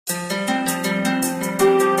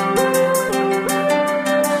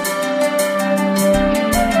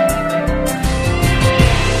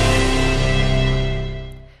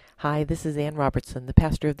Hi, this is Ann Robertson, the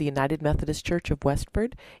pastor of the United Methodist Church of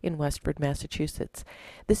Westford in Westford, Massachusetts.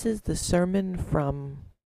 This is the sermon from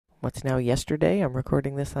what's now yesterday. I'm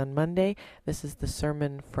recording this on Monday. This is the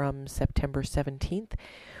sermon from September 17th.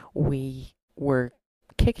 We were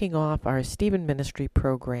kicking off our Stephen Ministry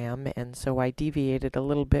program, and so I deviated a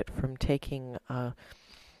little bit from taking a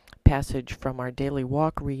passage from our daily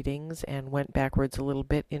walk readings and went backwards a little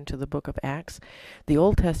bit into the book of Acts. The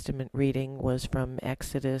Old Testament reading was from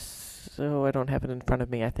Exodus, I don't have it in front of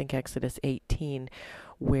me, I think Exodus 18,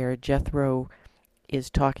 where Jethro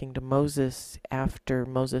is talking to Moses after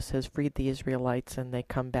Moses has freed the Israelites and they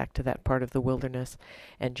come back to that part of the wilderness,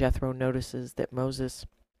 and Jethro notices that Moses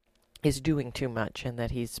is doing too much and that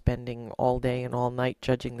he's spending all day and all night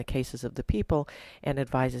judging the cases of the people and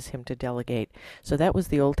advises him to delegate. So that was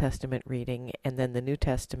the Old Testament reading, and then the New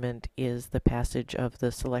Testament is the passage of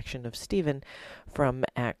the selection of Stephen from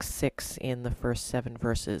Acts 6 in the first 7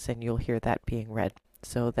 verses, and you'll hear that being read.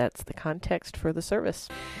 So that's the context for the service.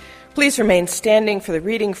 Please remain standing for the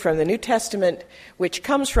reading from the New Testament, which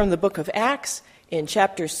comes from the book of Acts in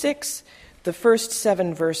chapter 6, the first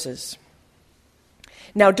 7 verses.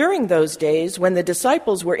 Now during those days, when the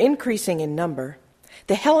disciples were increasing in number,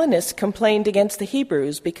 the Hellenists complained against the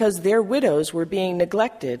Hebrews because their widows were being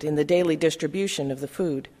neglected in the daily distribution of the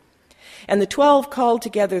food. And the 12 called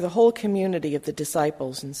together the whole community of the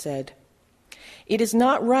disciples and said, "It is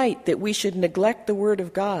not right that we should neglect the word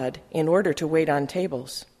of God in order to wait on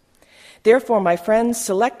tables. Therefore, my friends,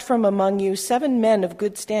 select from among you 7 men of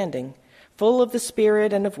good standing, full of the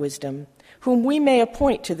Spirit and of wisdom, whom we may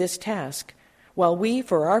appoint to this task, while we,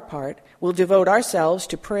 for our part, will devote ourselves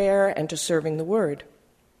to prayer and to serving the word."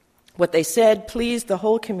 What they said pleased the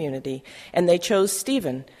whole community, and they chose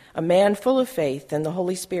Stephen, a man full of faith and the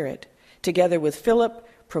Holy Spirit, together with Philip,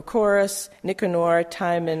 Prochorus, Nicanor,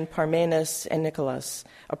 Timon, Parmenas, and Nicholas,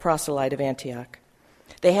 a proselyte of Antioch.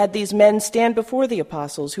 They had these men stand before the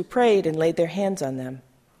apostles, who prayed and laid their hands on them.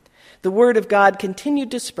 The word of God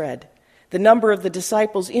continued to spread. The number of the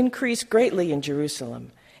disciples increased greatly in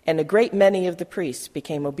Jerusalem, and a great many of the priests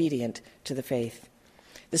became obedient to the faith.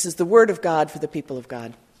 This is the word of God for the people of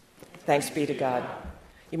God. Thanks be to God.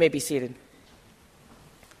 You may be seated.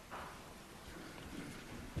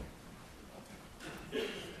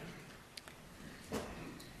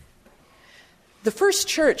 The first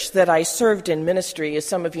church that I served in ministry, as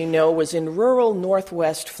some of you know, was in rural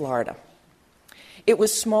northwest Florida. It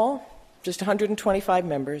was small, just 125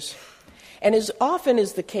 members, and as often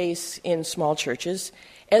is the case in small churches,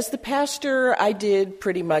 as the pastor, I did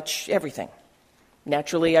pretty much everything.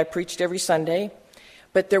 Naturally, I preached every Sunday,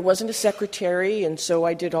 but there wasn't a secretary, and so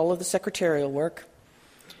I did all of the secretarial work.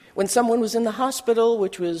 When someone was in the hospital,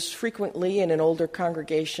 which was frequently in an older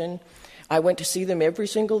congregation, I went to see them every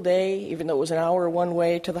single day, even though it was an hour one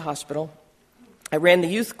way to the hospital. I ran the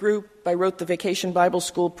youth group, I wrote the Vacation Bible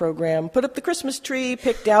School program, put up the Christmas tree,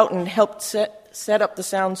 picked out and helped set up the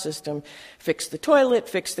sound system, fixed the toilet,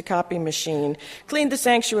 fixed the copy machine, cleaned the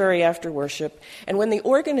sanctuary after worship. And when the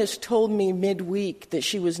organist told me midweek that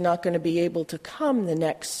she was not going to be able to come the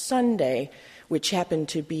next Sunday, which happened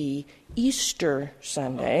to be Easter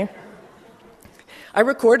Sunday, I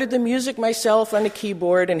recorded the music myself on a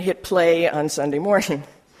keyboard and hit play on Sunday morning.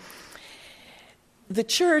 The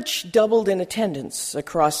church doubled in attendance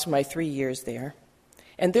across my 3 years there,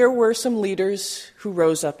 and there were some leaders who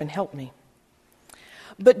rose up and helped me.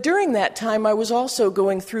 But during that time, I was also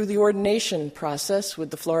going through the ordination process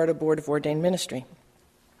with the Florida Board of Ordained Ministry.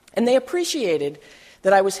 And they appreciated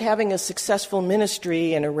that I was having a successful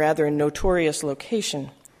ministry in a rather notorious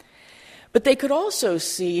location. But they could also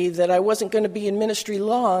see that I wasn't going to be in ministry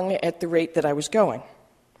long at the rate that I was going.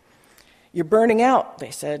 "You're burning out,"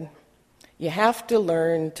 they said. "You have to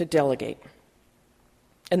learn to delegate."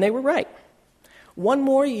 And they were right. One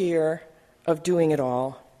more year of doing it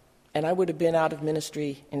all, and I would have been out of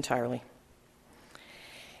ministry entirely.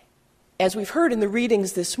 As we've heard in the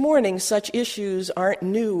readings this morning, such issues aren't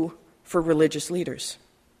new for religious leaders.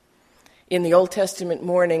 In the Old Testament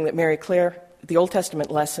the Old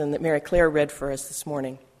Testament lesson that Mary Claire read for us this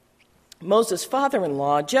morning, Moses'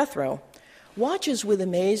 father-in-law, Jethro, watches with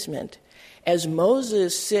amazement as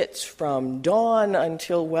Moses sits from dawn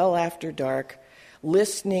until well after dark,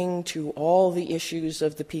 listening to all the issues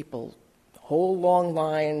of the people, whole long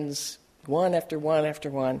lines, one after one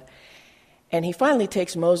after one. And he finally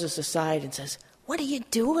takes Moses aside and says, "What are you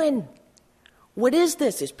doing? What is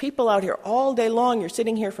this? There's people out here all day long. You're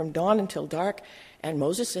sitting here from dawn until dark." And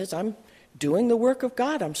Moses says, "I'm doing the work of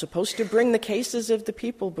God. I'm supposed to bring the cases of the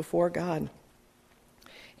people before God."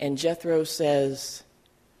 And Jethro says,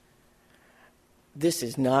 "This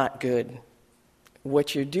is not good.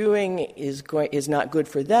 What you're doing is not good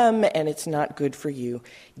for them, and it's not good for you.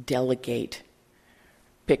 Delegate.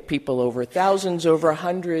 Pick people over thousands, over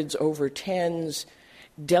hundreds, over tens.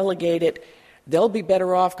 Delegate it. They'll be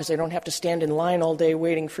better off because they don't have to stand in line all day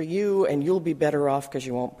waiting for you, and you'll be better off because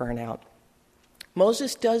you won't burn out.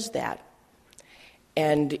 Moses does that,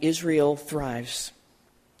 and Israel thrives.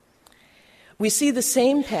 We see the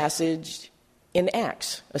same passage in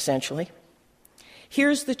Acts, essentially.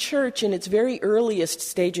 Here's the church in its very earliest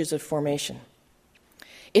stages of formation.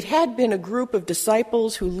 It had been a group of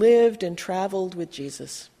disciples who lived and traveled with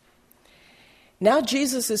Jesus. Now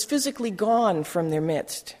Jesus is physically gone from their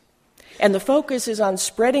midst, and the focus is on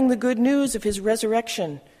spreading the good news of his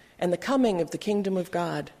resurrection and the coming of the kingdom of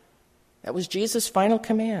God. That was Jesus' final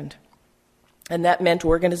command, and that meant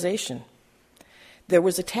organization. There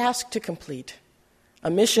was a task to complete, a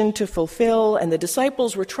mission to fulfill, and the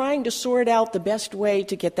disciples were trying to sort out the best way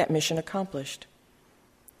to get that mission accomplished.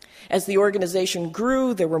 As the organization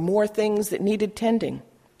grew, there were more things that needed tending,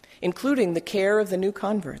 including the care of the new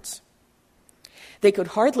converts. They could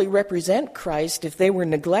hardly represent Christ if they were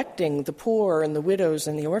neglecting the poor and the widows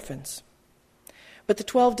and the orphans. But the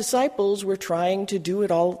 12 disciples were trying to do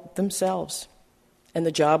it all themselves, and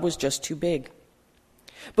the job was just too big.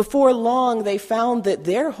 Before long, they found that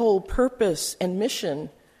their whole purpose and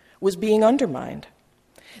mission was being undermined.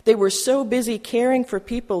 They were so busy caring for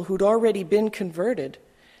people who'd already been converted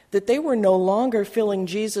that they were no longer filling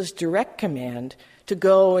Jesus' direct command to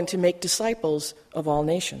go and to make disciples of all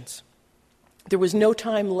nations. There was no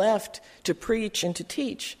time left to preach and to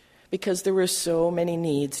teach because there were so many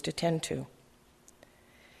needs to tend to.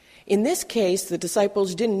 In this case, the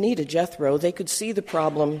disciples didn't need a Jethro. They could see the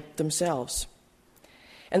problem themselves.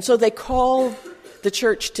 And so they call the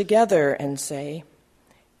church together and say,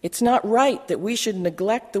 it's not right that we should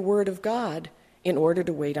neglect the word of God in order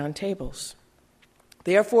to wait on tables.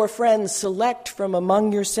 Therefore, friends, select from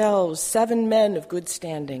among yourselves 7 men of good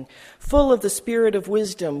standing, full of the spirit of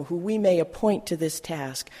wisdom, who we may appoint to this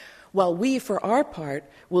task, while we, for our part,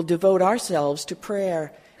 will devote ourselves to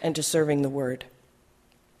prayer and to serving the word.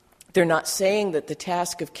 They're not saying that the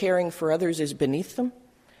task of caring for others is beneath them.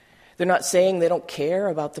 They're not saying they don't care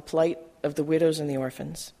about the plight of the widows and the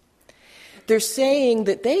orphans. They're saying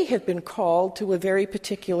that they have been called to a very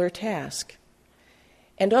particular task,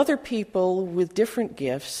 and other people with different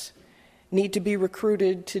gifts need to be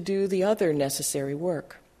recruited to do the other necessary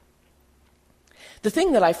work. The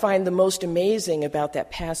thing that I find the most amazing about that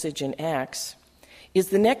passage in Acts is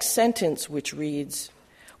the next sentence, which reads,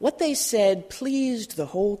 "What they said pleased the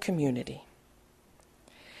whole community."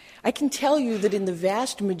 I can tell you that in the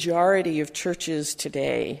vast majority of churches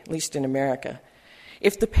today, at least in America,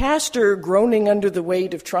 if the pastor, groaning under the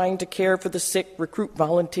weight of trying to care for the sick, recruit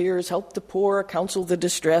volunteers, help the poor, counsel the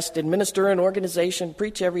distressed, administer an organization,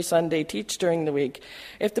 preach every Sunday, teach during the week,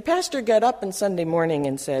 if the pastor got up on Sunday morning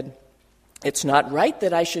and said, "It's not right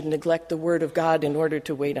that I should neglect the word of God in order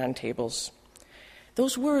to wait on tables,"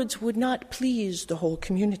 those words would not please the whole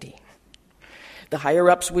community. The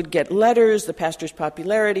higher-ups would get letters, the pastor's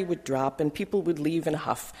popularity would drop, and people would leave in a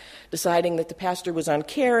huff, deciding that the pastor was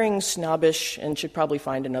uncaring, snobbish, and should probably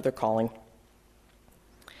find another calling.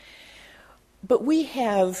 But we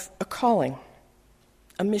have a calling,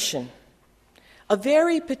 a mission, a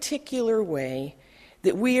very particular way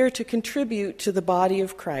that we are to contribute to the body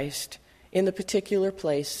of Christ in the particular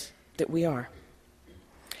place that we are.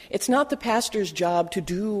 It's not the pastor's job to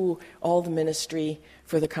do all the ministry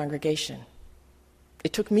for the congregation.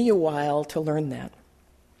 It took me a while to learn that.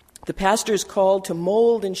 The pastor is called to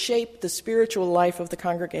mold and shape the spiritual life of the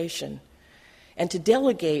congregation and to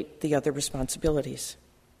delegate the other responsibilities.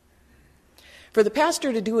 For the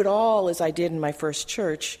pastor to do it all, as I did in my first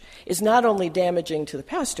church, is not only damaging to the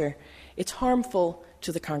pastor, it's harmful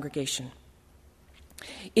to the congregation.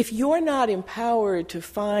 If you're not empowered to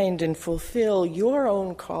find and fulfill your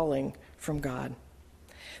own calling from God,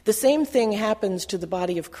 the same thing happens to the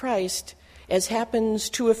body of Christ as happens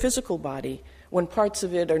to a physical body when parts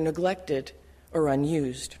of it are neglected or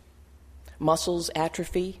unused. Muscles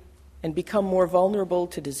atrophy and become more vulnerable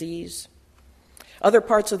to disease. Other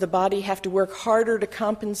parts of the body have to work harder to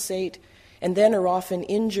compensate and then are often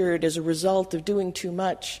injured as a result of doing too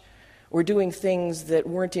much or doing things that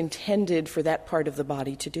weren't intended for that part of the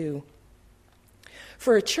body to do.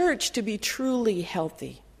 For a church to be truly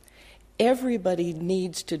healthy, everybody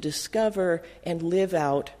needs to discover and live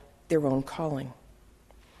out their own calling.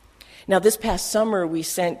 Now, this past summer, we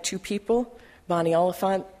sent 2 people, Bonnie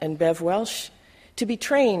Oliphant and Bev Welsh, to be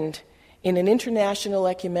trained in an international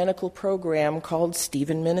ecumenical program called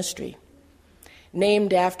Stephen Ministry,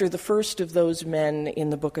 named after the first of those men in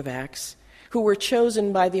the book of Acts, who were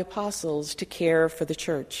chosen by the apostles to care for the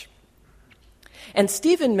church. And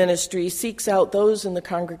Stephen Ministry seeks out those in the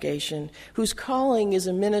congregation whose calling is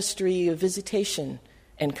a ministry of visitation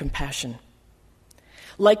and compassion.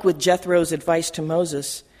 Like with Jethro's advice to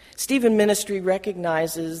Moses, Stephen Ministry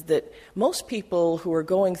recognizes that most people who are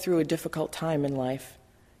going through a difficult time in life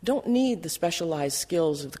don't need the specialized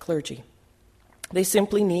skills of the clergy. They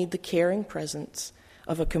simply need the caring presence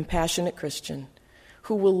of a compassionate Christian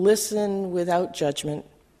who will listen without judgment,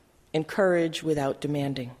 encourage without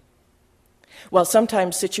demanding. While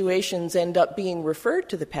sometimes situations end up being referred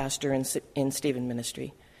to the pastor in Stephen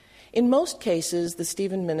Ministry, in most cases the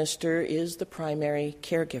Stephen minister is the primary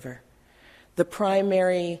caregiver, the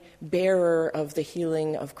primary bearer of the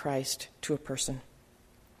healing of Christ to a person.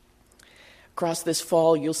 Across this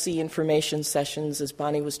fall, you'll see information sessions, as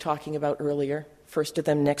Bonnie was talking about earlier, first of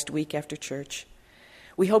them next week after church.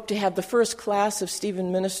 We hope to have the first class of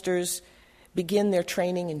Stephen ministers begin their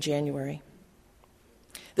training in January.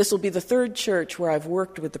 This will be the third church where I've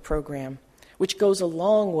worked with the program, which goes a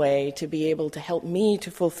long way to be able to help me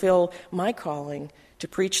to fulfill my calling to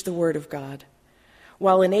preach the Word of God,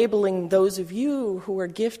 while enabling those of you who are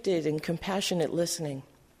gifted in compassionate listening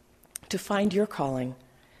to find your calling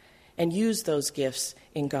and use those gifts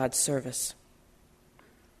in God's service.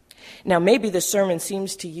 Now, maybe the sermon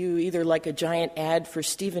seems to you either like a giant ad for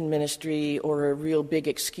Stephen Ministry or a real big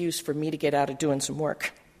excuse for me to get out of doing some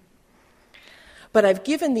work. But I've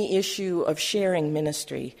given the issue of sharing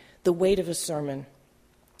ministry the weight of a sermon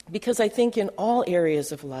because I think in all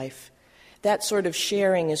areas of life, that sort of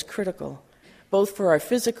sharing is critical, both for our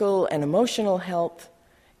physical and emotional health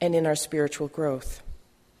and in our spiritual growth.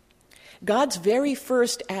 God's very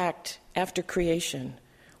first act after creation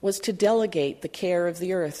was to delegate the care of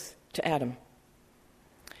the earth to Adam.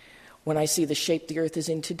 When I see the shape the earth is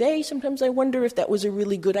in today, sometimes I wonder if that was a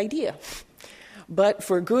really good idea. But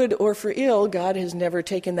for good or for ill, God has never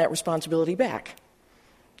taken that responsibility back.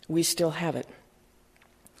 We still have it.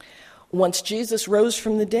 Once Jesus rose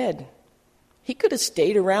from the dead, he could have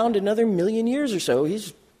stayed around another 1,000,000 years or so.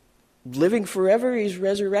 He's living forever, he's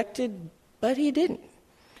resurrected, but he didn't.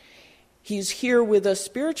 He's here with us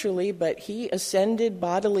spiritually, but he ascended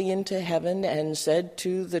bodily into heaven and said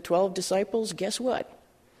to the 12 disciples, guess what?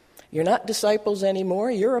 You're not disciples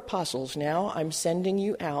anymore, you're apostles now. I'm sending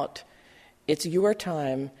you out. It's your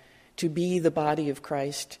time to be the body of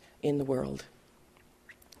Christ in the world.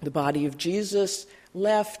 The body of Jesus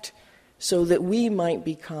left so that we might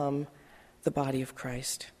become the body of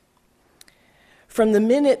Christ. From the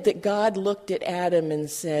minute that God looked at Adam and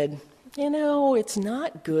said, it's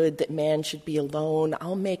not good that man should be alone.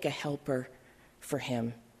 I'll make a helper for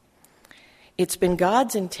him. It's been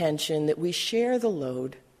God's intention that we share the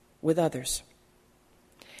load with others.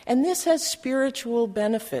 And this has spiritual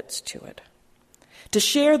benefits to it. To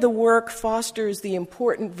share the work fosters the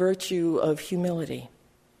important virtue of humility.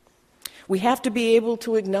 We have to be able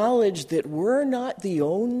to acknowledge that we're not the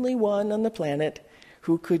only one on the planet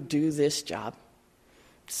who could do this job.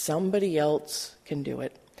 Somebody else can do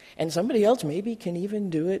it. And somebody else maybe can even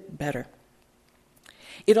do it better.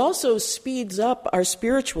 It also speeds up our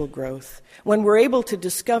spiritual growth when we're able to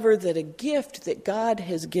discover that a gift that God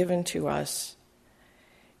has given to us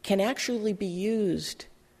can actually be used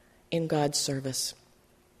in God's service.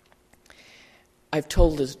 I've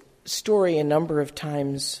told a story a number of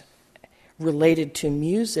times related to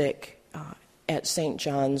music at St.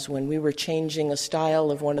 John's when we were changing a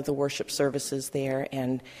style of one of the worship services there,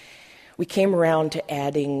 and we came around to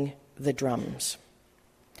adding the drums.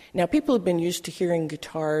 Now, people have been used to hearing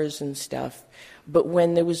guitars and stuff, but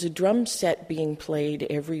when there was a drum set being played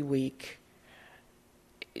every week,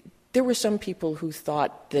 there were some people who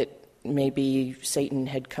thought that maybe Satan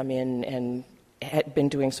had come in and had been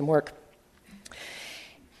doing some work.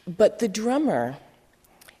 But the drummer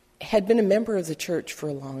had been a member of the church for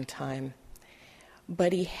a long time,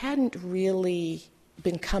 but he hadn't really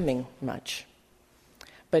been coming much.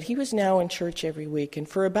 But he was now in church every week, and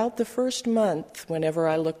for about the first month, whenever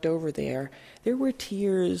I looked over there were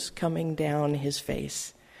tears coming down his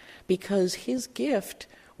face, because his gift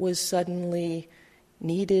was suddenly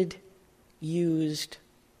needed, used,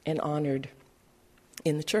 and honored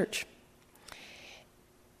in the church.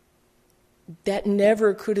 That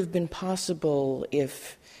never could have been possible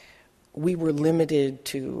if we were limited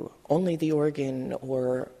to only the organ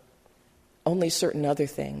or only certain other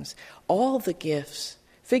things. All the gifts,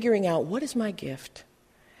 figuring out what is my gift,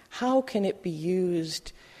 how can it be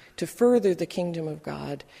used to further the kingdom of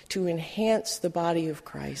God, to enhance the body of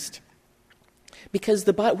Christ. Because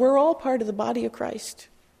we're all part of the body of Christ.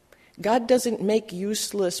 God doesn't make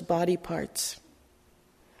useless body parts.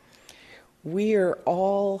 We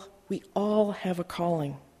all have a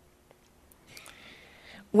calling.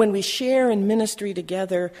 When we share in ministry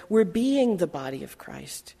together, we're being the body of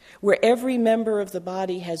Christ, where every member of the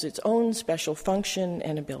body has its own special function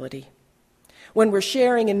and ability. When we're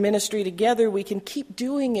sharing in ministry together, we can keep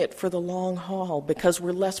doing it for the long haul because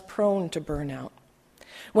we're less prone to burnout.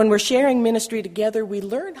 When we're sharing ministry together, we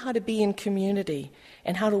learn how to be in community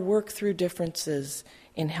and how to work through differences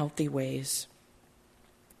in healthy ways.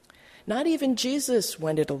 Not even Jesus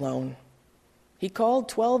went it alone. He called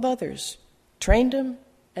 12 others, trained them,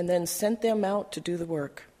 and then sent them out to do the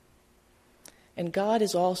work. And God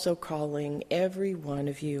is also calling every one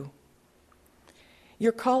of you.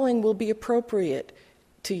 Your calling will be appropriate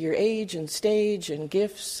to your age and stage and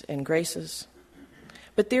gifts and graces.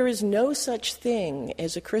 But there is no such thing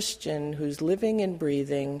as a Christian who's living and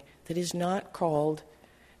breathing that is not called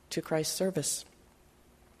to Christ's service.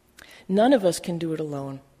 None of us can do it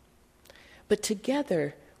alone. But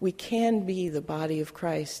together we can be the body of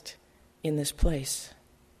Christ in this place.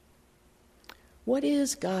 What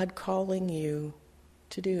is God calling you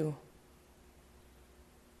to do?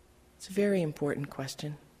 It's a very important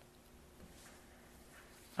question.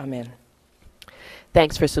 Amen.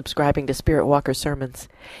 Thanks for subscribing to Spirit Walker Sermons.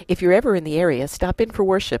 If you're ever in the area, stop in for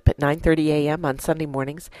worship at 9:30 a.m. on Sunday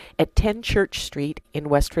mornings at 10 Church Street in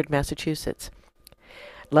Westford, Massachusetts.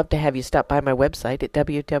 I'd love to have you stop by my website at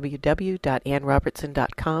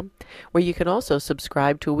www.annrobertson.com, where you can also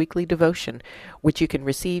subscribe to a weekly devotion, which you can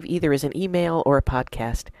receive either as an email or a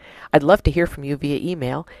podcast. I'd love to hear from you via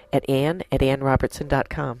email at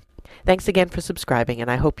ann@annrobertson.com. Thanks again for subscribing, and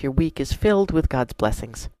I hope your week is filled with God's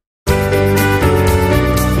blessings.